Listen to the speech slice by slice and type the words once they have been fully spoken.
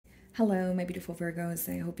Hello, my beautiful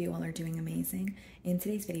Virgos. I hope you all are doing amazing. In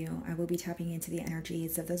today's video, I will be tapping into the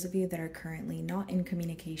energies of those of you that are currently not in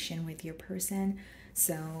communication with your person.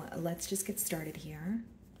 So let's just get started here.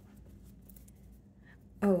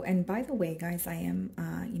 Oh, and by the way, guys, I am,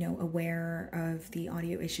 aware of the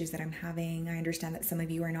audio issues that I'm having. I understand that some of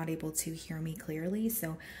you are not able to hear me clearly.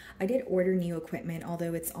 So I did order new equipment,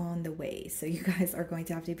 although it's on the way. So you guys are going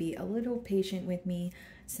to have to be a little patient with me.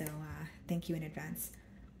 So thank you in advance.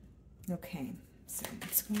 Okay, so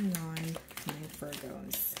what's going on, my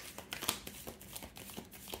Virgos?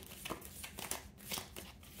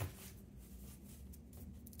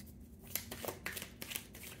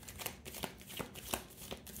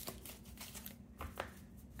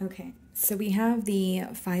 Okay, so we have the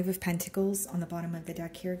Five of Pentacles on the bottom of the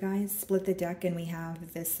deck here, guys. Split the deck and we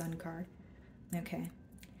have this Sun card. Okay.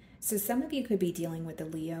 So some of you could be dealing with a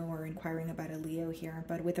Leo or inquiring about a Leo here,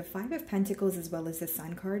 but with the Five of Pentacles as well as the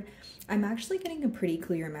Sun card, I'm actually getting a pretty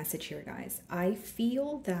clear message here, guys. I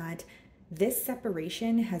feel that this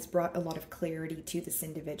separation has brought a lot of clarity to this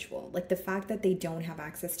individual. Like the fact that they don't have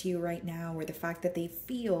access to you right now, or the fact that they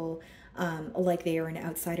feel like they are an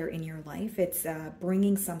outsider in your life, it's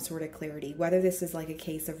bringing some sort of clarity, whether this is like a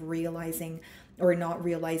case of realizing or not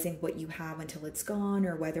realizing what you have until it's gone,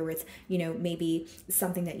 or whether it's, maybe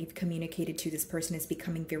something that you've communicated to this person is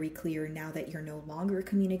becoming very clear now that you're no longer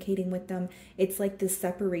communicating with them. It's like this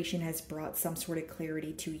separation has brought some sort of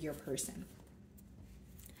clarity to your person.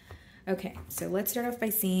 Okay, so let's start off by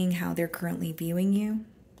seeing how they're currently viewing you.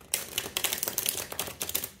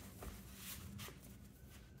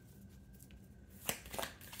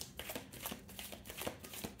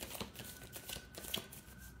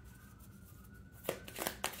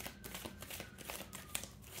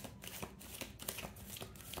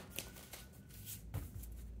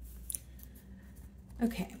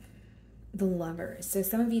 Okay, the Lovers. So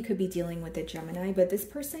some of you could be dealing with a Gemini, but this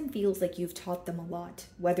person feels like you've taught them a lot,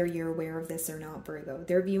 whether you're aware of this or not, Virgo.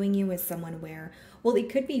 They're viewing you as someone where, well, they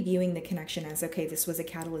could be viewing the connection as, okay, this was a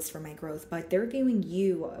catalyst for my growth, but they're viewing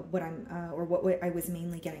you, what I was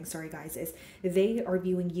mainly getting, sorry guys, is they are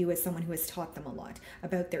viewing you as someone who has taught them a lot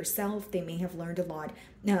about their self. They may have learned a lot,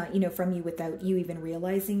 from you without you even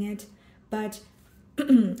realizing it, but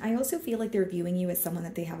I also feel like they're viewing you as someone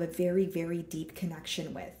that they have a very, very deep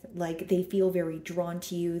connection with. Like they feel very drawn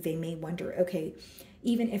to you. They may wonder, okay,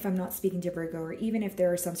 even if I'm not speaking to Virgo, or even if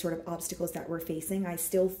there are some sort of obstacles that we're facing, I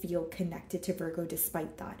still feel connected to Virgo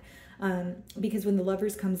despite that. Because when the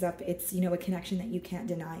Lovers comes up, it's, a connection that you can't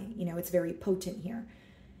deny. It's very potent here.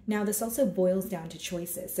 Now, this also boils down to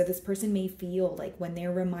choices. So this person may feel like when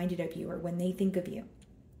they're reminded of you or when they think of you,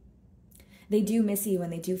 they do miss you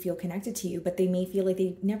and they do feel connected to you, but they may feel like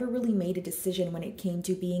they never really made a decision when it came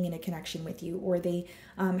to being in a connection with you, or they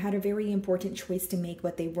had a very important choice to make,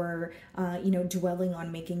 but they were, dwelling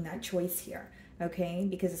on making that choice here, okay?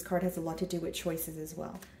 Because this card has a lot to do with choices as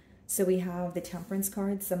well. So we have the Temperance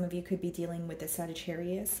card. Some of you could be dealing with the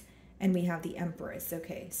Sagittarius, and we have the Empress,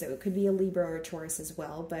 okay? So it could be a Libra or a Taurus as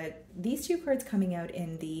well, but these two cards coming out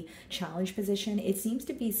in the challenge position, it seems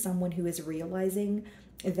to be someone who is realizing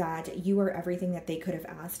that you are everything that they could have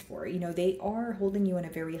asked for. They are holding you on a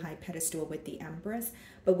very high pedestal with the Empress,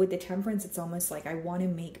 but with the Temperance, it's almost like I want to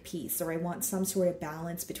make peace, or I want some sort of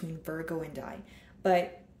balance between Virgo and I.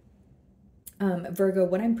 But Virgo,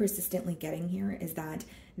 what I'm persistently getting here is that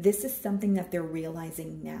this is something that they're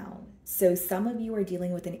realizing now. So some of you are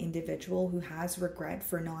dealing with an individual who has regret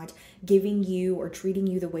for not giving you or treating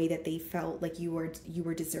you the way that they felt like you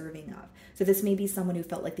were deserving of. So this may be someone who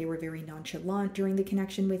felt like they were very nonchalant during the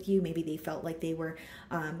connection with you. Maybe they felt like they were,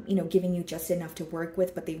 giving you just enough to work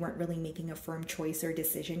with, but they weren't really making a firm choice or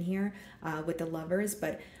decision here with the Lovers.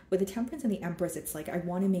 But with the Temperance and the Empress, it's like I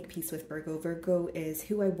want to make peace with Virgo. Virgo is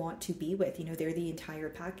who I want to be with. They're the entire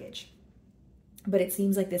package. But it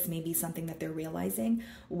seems like this may be something that they're realizing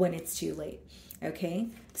when it's too late, okay?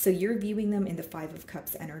 So you're viewing them in the Five of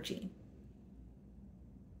Cups energy.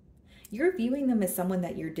 You're viewing them as someone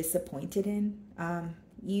that you're disappointed in.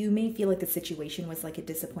 You may feel like the situation was like a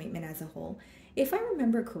disappointment as a whole. If I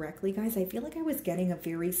remember correctly, guys, I feel like I was getting a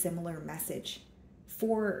very similar message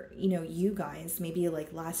for, you guys, maybe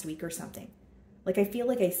like last week or something. Like I feel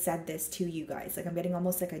like I said this to you guys. Like I'm getting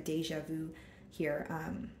almost like a deja vu here.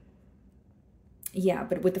 Yeah,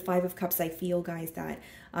 but with the Five of Cups, I feel, guys, that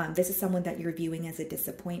this is someone that you're viewing as a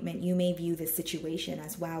disappointment. You may view this situation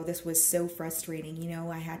as, wow, this was so frustrating.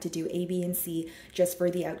 I had to do A, B, and C just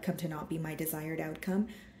for the outcome to not be my desired outcome.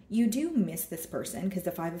 You do miss this person because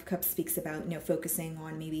the Five of Cups speaks about, focusing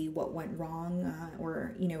on maybe what went wrong,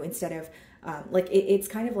 or, instead of it's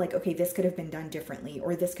kind of like, okay, this could have been done differently,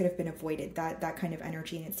 or this could have been avoided, that kind of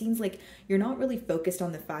energy. And it seems like you're not really focused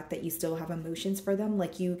on the fact that you still have emotions for them.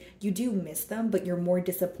 Like you do miss them, but you're more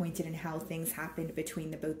disappointed in how things happened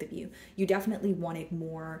between the both of you. You definitely wanted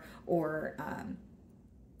more, or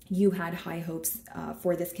you had high hopes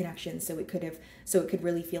for this connection, so it could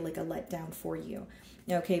really feel like a letdown for you.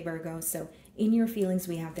 Okay, Virgo, so in your feelings,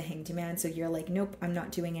 we have the Hanged Man. So you're like, nope, I'm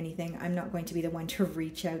not doing anything. I'm not going to be the one to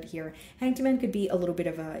reach out here. Hanged Man could be a little bit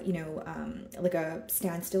of a, like a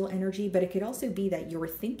standstill energy, but it could also be that you're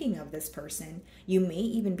thinking of this person. You may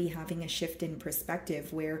even be having a shift in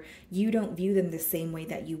perspective where you don't view them the same way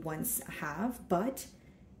that you once have, but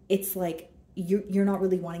it's like you're not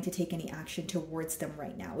really wanting to take any action towards them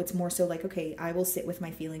right now. It's more so like, okay, I will sit with my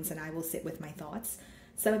feelings and I will sit with my thoughts.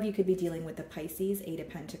 Some of you could be dealing with the Pisces, 8 of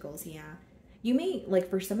Pentacles, yeah. You may, like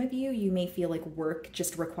for some of you, you may feel like work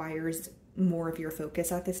just requires more of your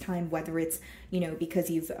focus at this time, whether it's,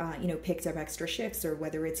 because you've, picked up extra shifts, or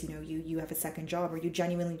whether it's, you have a second job, or you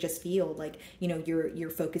genuinely just feel like, your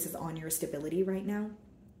focus is on your stability right now.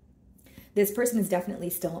 This person is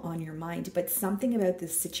definitely still on your mind, but something about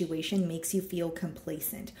this situation makes you feel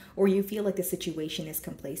complacent, or you feel like the situation is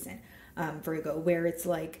complacent, Virgo, where it's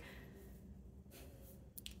like,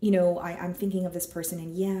 I'm thinking of this person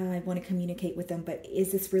and yeah, I want to communicate with them, but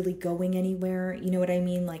is this really going anywhere? You know what I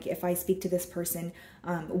mean? Like if I speak to this person,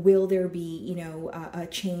 will there be, a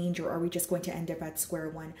change, or are we just going to end up at square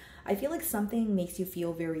one? I feel like something makes you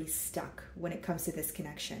feel very stuck when it comes to this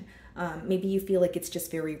connection. Maybe you feel like it's just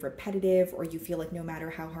very repetitive, or you feel like no matter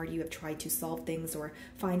how hard you have tried to solve things or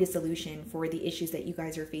find a solution for the issues that you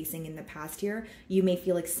guys are facing in the past year, you may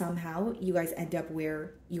feel like somehow you guys end up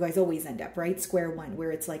where you guys always end up, right? Square one,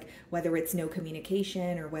 where it's like, whether it's no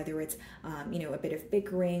communication, or whether it's, a bit of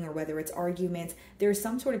bickering, or whether it's arguments, there's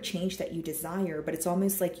some sort of change that you desire, but it's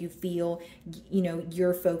almost like you feel,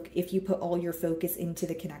 if you put all your focus into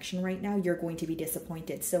the connection right now, you're going to be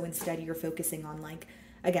disappointed. So instead you're focusing on, like,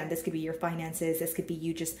 again, this could be your finances. This could be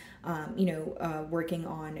you just, working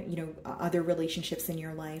on, other relationships in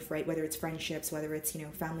your life, right? Whether it's friendships, whether it's,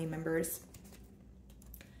 family members.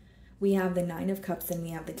 We have the 9 of Cups and we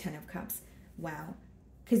have the 10 of Cups. Wow.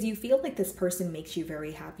 Because you feel like this person makes you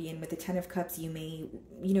very happy. And with the 10 of Cups, you may,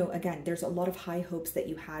 again, there's a lot of high hopes that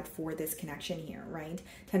you had for this connection here, right?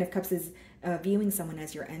 10 of Cups is viewing someone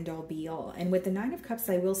as your end all be all. And with the 9 of Cups,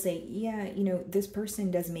 I will say, yeah, this person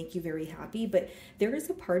does make you very happy, but there is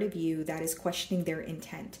a part of you that is questioning their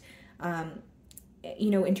intent.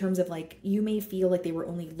 In terms of like, you may feel like they were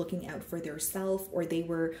only looking out for their self, or they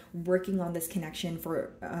were working on this connection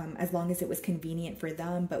for as long as it was convenient for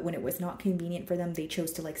them, but when it was not convenient for them, they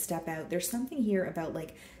chose to like step out. There's something here about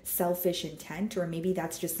like selfish intent, or maybe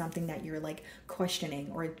that's just something that you're like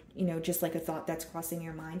questioning, or just like a thought that's crossing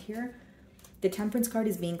your mind here. The Temperance card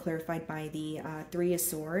is being clarified by the 3 of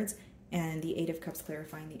Swords, and the 8 of Cups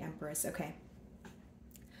clarifying the Empress. Okay,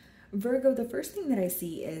 Virgo, the first thing that I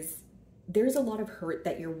see is there's a lot of hurt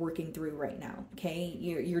that you're working through right now, okay?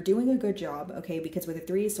 You're doing a good job, okay? Because with the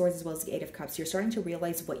 3 of Swords as well as the 8 of Cups, you're starting to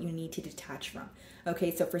realize what you need to detach from,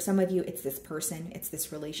 okay? So for some of you, it's this person, it's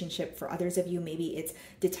this relationship. For others of you, maybe it's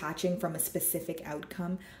detaching from a specific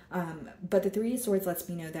outcome. But the 3 of Swords lets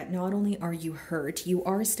me know that not only are you hurt, you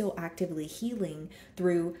are still actively healing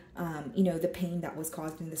through, the pain that was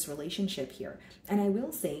caused in this relationship here. And I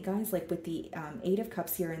will say, guys, like with the 8 of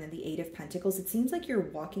Cups here and then the 8 of Pentacles, it seems like you're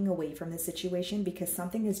walking away from this situation because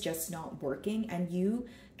something is just not working, and you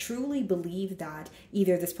truly believe that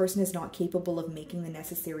either this person is not capable of making the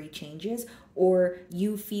necessary changes, or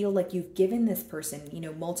you feel like you've given this person,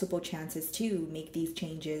 multiple chances to make these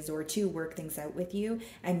changes or to work things out with you,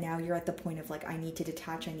 and now you're at the point of like, I need to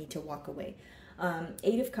detach, I need to walk away.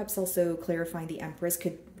 8 of Cups also clarifying the Empress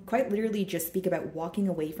could quite literally just speak about walking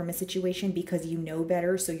away from a situation because you know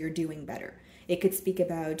better, so you're doing better. It could speak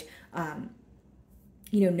about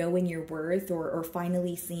knowing your worth, or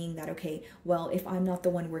finally seeing that, okay, well, if I'm not the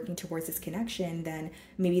one working towards this connection, then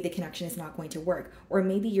maybe the connection is not going to work. Or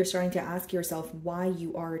maybe you're starting to ask yourself why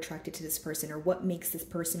you are attracted to this person, or what makes this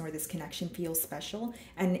person or this connection feel special.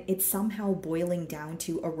 And it's somehow boiling down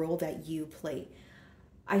to a role that you play.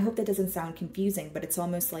 I hope that doesn't sound confusing, but it's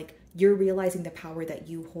almost like you're realizing the power that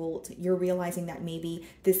you hold. You're realizing that maybe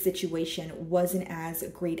this situation wasn't as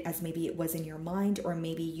great as maybe it was in your mind, or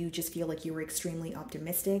maybe you just feel like you were extremely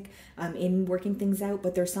optimistic in working things out,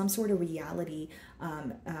 but there's some sort of reality,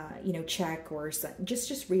 check, or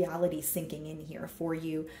just reality sinking in here for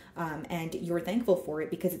you. And you're thankful for it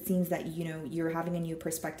because it seems that, you're having a new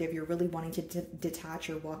perspective. You're really wanting to detach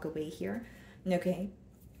or walk away here. Okay.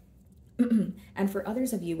 And for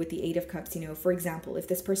others of you with the Eight of Cups, for example, if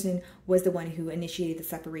this person was the one who initiated the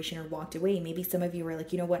separation or walked away, maybe some of you are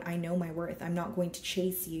like, you know what, I know my worth. I'm not going to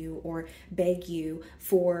chase you or beg you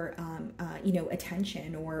for,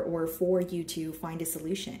 attention or for you to find a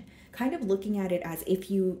solution. Kind of looking at it as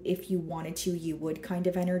if you wanted to, you would kind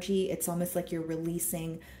of energy. It's almost like you're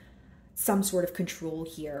releasing some sort of control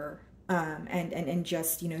here, and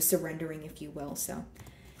just, surrendering, if you will. So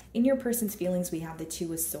in your person's feelings, we have the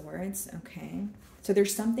Two of Swords, okay? So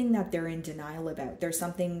there's something that they're in denial about. There's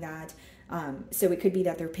something that, so it could be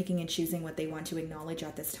that they're picking and choosing what they want to acknowledge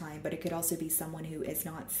at this time, but it could also be someone who is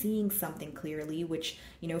not seeing something clearly, which,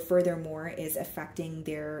 furthermore is affecting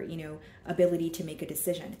their, ability to make a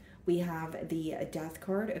decision. We have the Death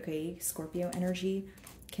card, okay? Scorpio energy,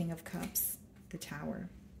 King of Cups, the Tower.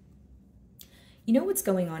 You know what's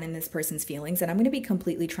going on in this person's feelings, and I'm going to be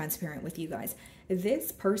completely transparent with you guys.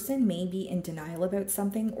 This person may be in denial about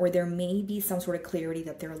something, or there may be some sort of clarity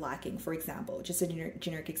that they're lacking, for example, just a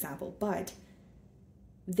generic example, but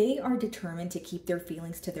they are determined to keep their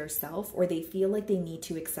feelings to themselves, or they feel like they need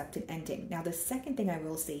to accept an ending. Now, the second thing I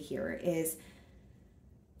will say here is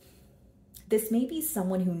this may be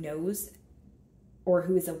someone who knows or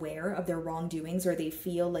who is aware of their wrongdoings, or they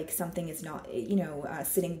feel like something is not,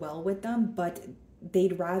 sitting well with them, but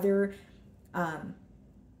they'd rather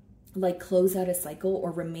close out a cycle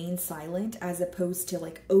or remain silent, as opposed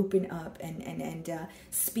to open up and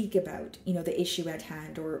speak about, the issue at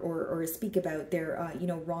hand, or speak about their,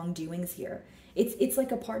 wrongdoings here. It's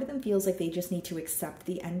like a part of them feels like they just need to accept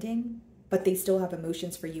the ending, but they still have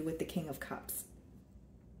emotions for you with the King of Cups.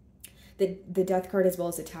 The Death card, as well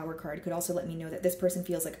as the Tower card, could also let me know that this person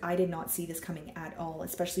feels like, I did not see this coming at all,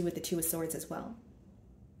 especially with the Two of Swords as well.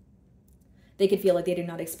 They could feel like they did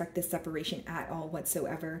not expect this separation at all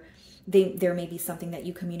whatsoever. There may be something that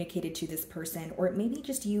you communicated to this person, or it may be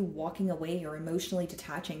just you walking away or emotionally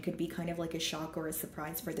detaching could be kind of like a shock or a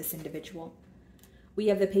surprise for this individual. We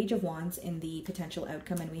have the Page of Wands in the potential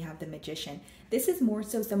outcome, and we have the Magician. This is more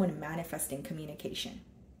so someone manifesting communication.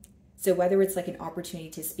 So whether it's like an opportunity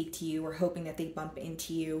to speak to you, or hoping that they bump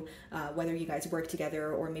into you, whether you guys work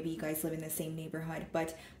together or maybe you guys live in the same neighborhood,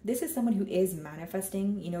 but this is someone who is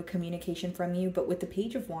manifesting, communication from you. But with the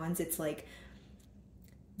Page of Wands, it's like,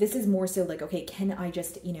 this is more so like, okay, can I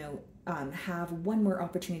just, have one more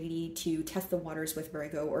opportunity to test the waters with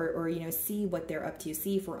Virgo, or see what they're up to,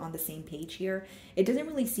 see if we're on the same page here. It doesn't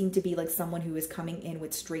really seem to be like someone who is coming in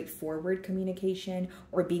with straightforward communication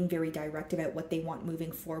or being very direct about what they want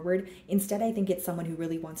moving forward. Instead, I think it's someone who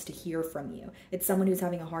really wants to hear from you. It's someone who's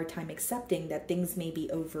having a hard time accepting that things may be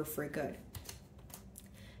over for good.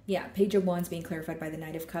 Yeah, Page of Wands being clarified by the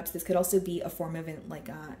Knight of Cups. This could also be a form of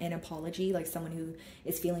an apology, like someone who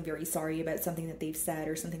is feeling very sorry about something that they've said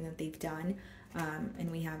or something that they've done.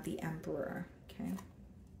 And we have the Emperor, okay?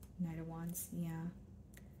 Knight of Wands, yeah.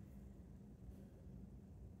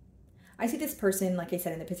 I see this person, like I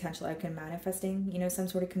said, in the potential outcome manifesting, some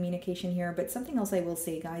sort of communication here. But something else I will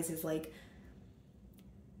say, guys, is like,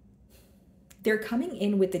 they're coming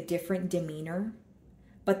in with a different demeanor,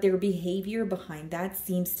 but their behavior behind that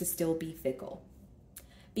seems to still be fickle.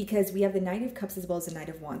 Because we have the Knight of Cups as well as the Knight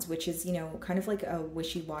of Wands, which is, kind of like a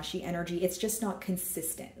wishy-washy energy. It's just not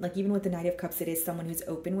consistent. Like even with the Knight of Cups, it is someone who's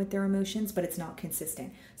open with their emotions, but it's not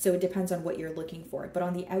consistent. So it depends on what you're looking for. But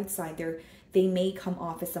on the outside, they may come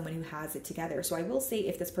off as someone who has it together. So I will say,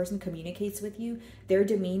 if this person communicates with you, their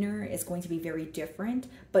demeanor is going to be very different,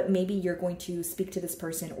 but maybe you're going to speak to this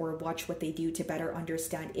person or watch what they do to better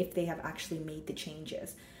understand if they have actually made the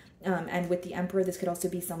changes. And with the Emperor, this could also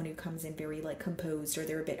be someone who comes in very composed, or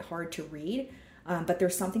they're a bit hard to read, but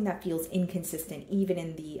there's something that feels inconsistent even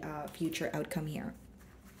in the future outcome here.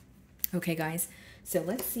 Okay, guys, so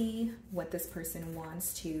let's see what this person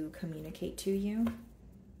wants to communicate to you.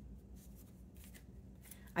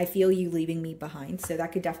 I feel you leaving me behind. So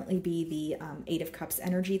that could definitely be the Eight of Cups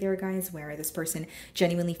energy there, guys, where this person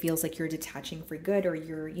genuinely feels like you're detaching for good, or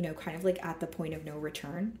you're, kind of like at the point of no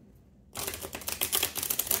return.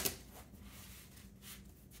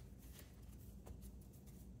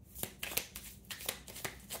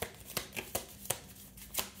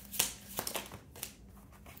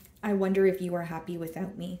 I wonder if you are happy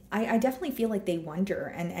without me. I definitely feel like they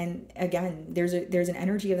wonder. And again, there's an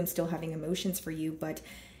energy of them still having emotions for you, but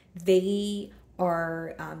they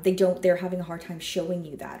are, they're having a hard time showing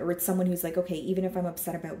you that. Or it's someone who's like, okay, even if I'm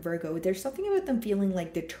upset about Virgo, there's something about them feeling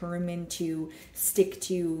like determined to stick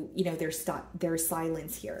to, you know, their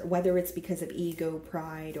silence here, whether it's because of ego,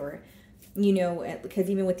 pride, or, you know, because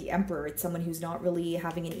even with the Emperor, it's someone who's not really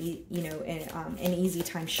having an easy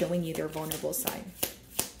time showing you their vulnerable side.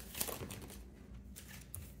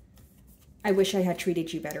 I wish I had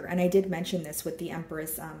treated you better. And I did mention this with the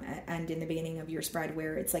Empress and in the beginning of your spread,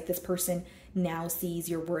 where it's like this person now sees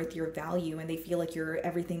your worth, your value, and they feel like you're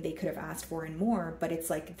everything they could have asked for and more. But it's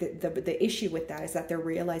like the issue with that is that they're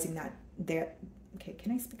realizing that okay,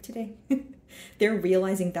 can I speak today? They're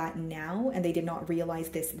realizing that now, and they did not realize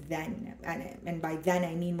this then. And by then,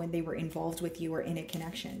 I mean when they were involved with you or in a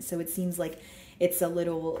connection. So it seems like it's a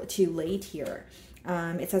little too late here.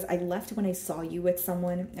 It says, I left when I saw you with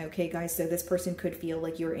someone. Okay, guys, so this person could feel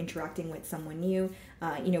like you're interacting with someone new,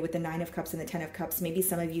 you know, with the 9 of Cups and the 10 of Cups. Maybe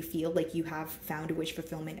some of you feel like you have found a wish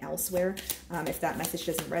fulfillment elsewhere. If that message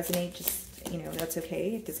doesn't resonate, just, you know, that's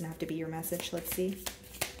okay. It doesn't have to be your message. Let's see.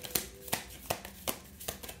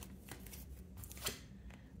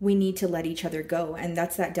 We need to let each other go. And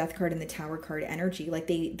that's that Death card and the Tower card energy. Like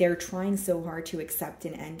they're trying so hard to accept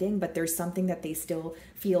an ending, but there's something that they still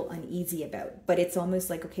feel uneasy about. But it's almost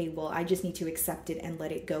like, okay, well, I just need to accept it and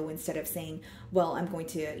let it go, instead of saying, well, I'm going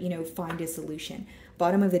to, you know, find a solution.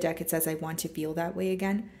 Bottom of the deck, it says, I want to feel that way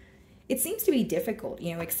again. It seems to be difficult,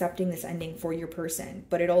 you know, accepting this ending for your person,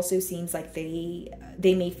 but it also seems like they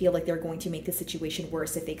may feel like they're going to make the situation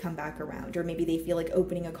worse if they come back around, or maybe they feel like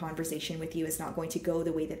opening a conversation with you is not going to go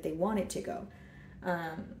the way that they want it to go.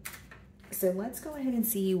 So let's go ahead and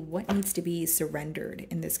see what needs to be surrendered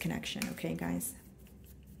in this connection, okay, guys?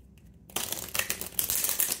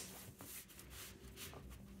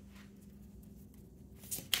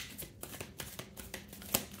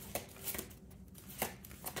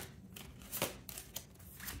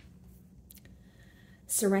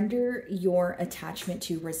 Surrender your attachment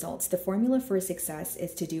to results. The formula for success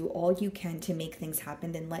is to do all you can to make things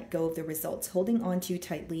happen, then let go of the results. Holding on too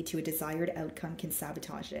tightly to a desired outcome can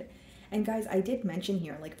sabotage it. And guys, I did mention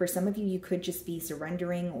here, like for some of you, you could just be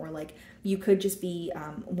surrendering, or like you could just be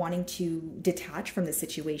wanting to detach from the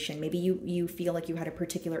situation. Maybe you feel like you had a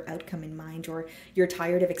particular outcome in mind, or you're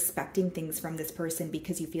tired of expecting things from this person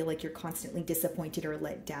because you feel like you're constantly disappointed or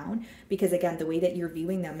let down. Because again, the way that you're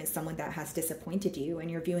viewing them is someone that has disappointed you,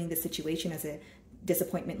 and you're viewing the situation as a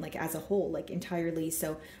disappointment, like as a whole, like entirely.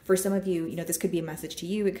 So for some of you, you know, this could be a message to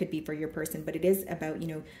you, it could be for your person, but it is about,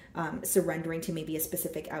 you know, surrendering to maybe a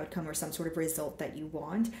specific outcome or some sort of result that you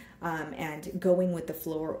want, and going with the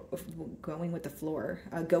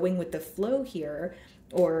flow here,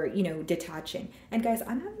 or, you know, detaching. And guys,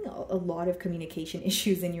 I'm having a lot of communication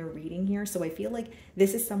issues in your reading here. So I feel like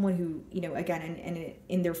this is someone who, you know, again, and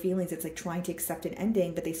in their feelings, it's like trying to accept an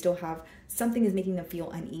ending, but they still have something is making them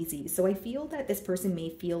feel uneasy. So I feel that this person may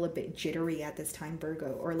feel a bit jittery at this time,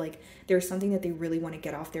 Virgo, or like there's something that they really want to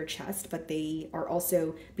get off their chest, but they are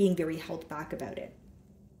also being very held back about it.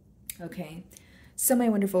 Okay. So my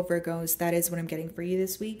wonderful Virgos, that is what I'm getting for you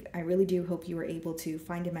this week. I really do hope you were able to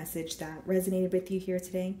find a message that resonated with you here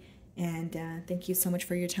today. And thank you so much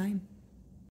for your time.